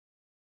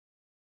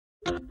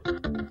You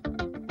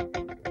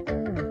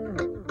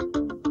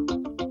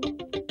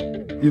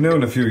know,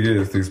 in a few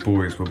years, these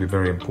boys will be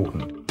very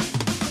important.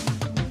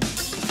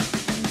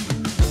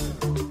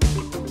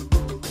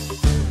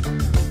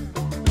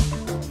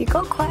 You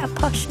got quite a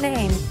posh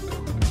name.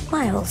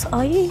 Miles,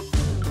 are you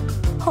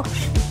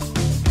posh?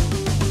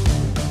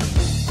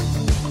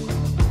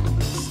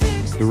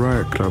 The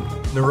Riot Club.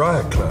 The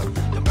Riot Club.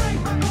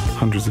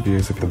 Hundreds of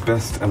years of the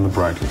best and the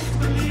brightest.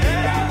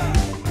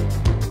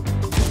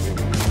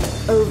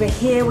 Over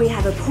here we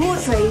have a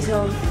portrait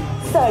of...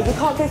 Sir, you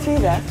can't go through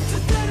there.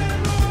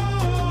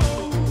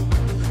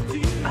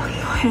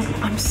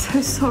 I'm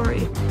so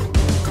sorry.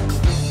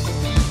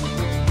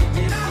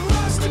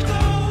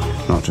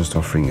 Not just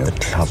offering you a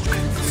club.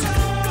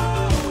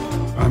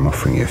 I'm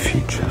offering you a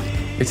future.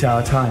 It's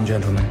our time,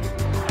 gentlemen.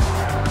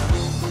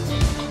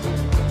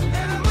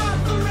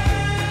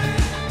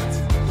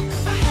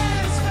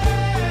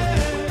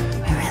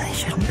 We really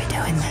shouldn't be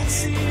doing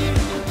this.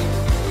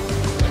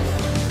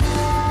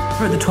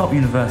 We're at the top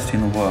university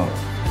in the world,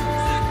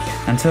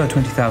 and so are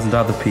 20,000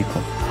 other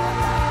people.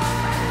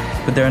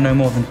 But there are no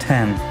more than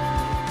 10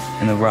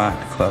 in the Riot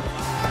Club.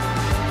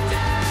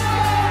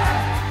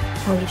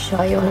 Are you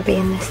sure you want to be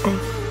in this thing?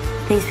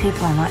 These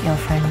people are not your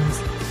friends.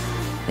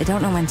 They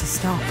don't know when to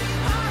stop.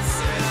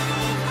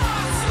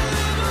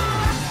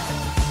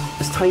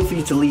 It's time for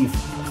you to leave.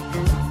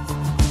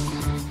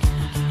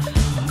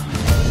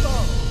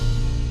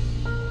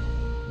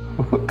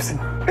 Whoops.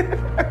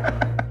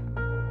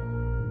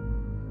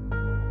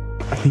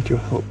 I need your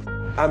help.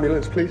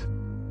 Ambulance, please.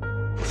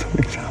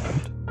 Something's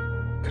happened.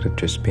 Could have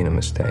just been a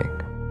mistake.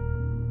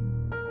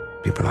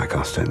 People like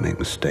us don't make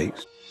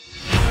mistakes.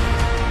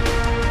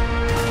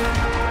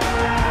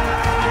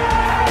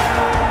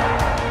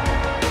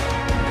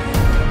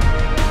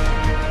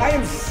 I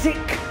am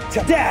sick to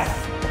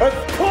death of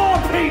poor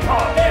people!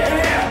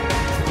 Here!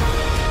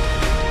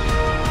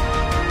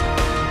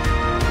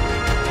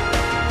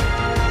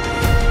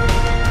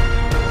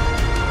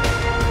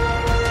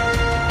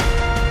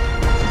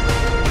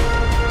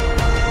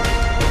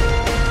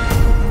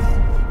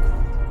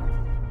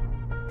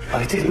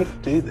 I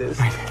didn't do this.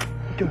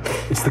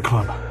 It's the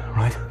club,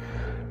 right?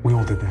 We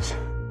all did this.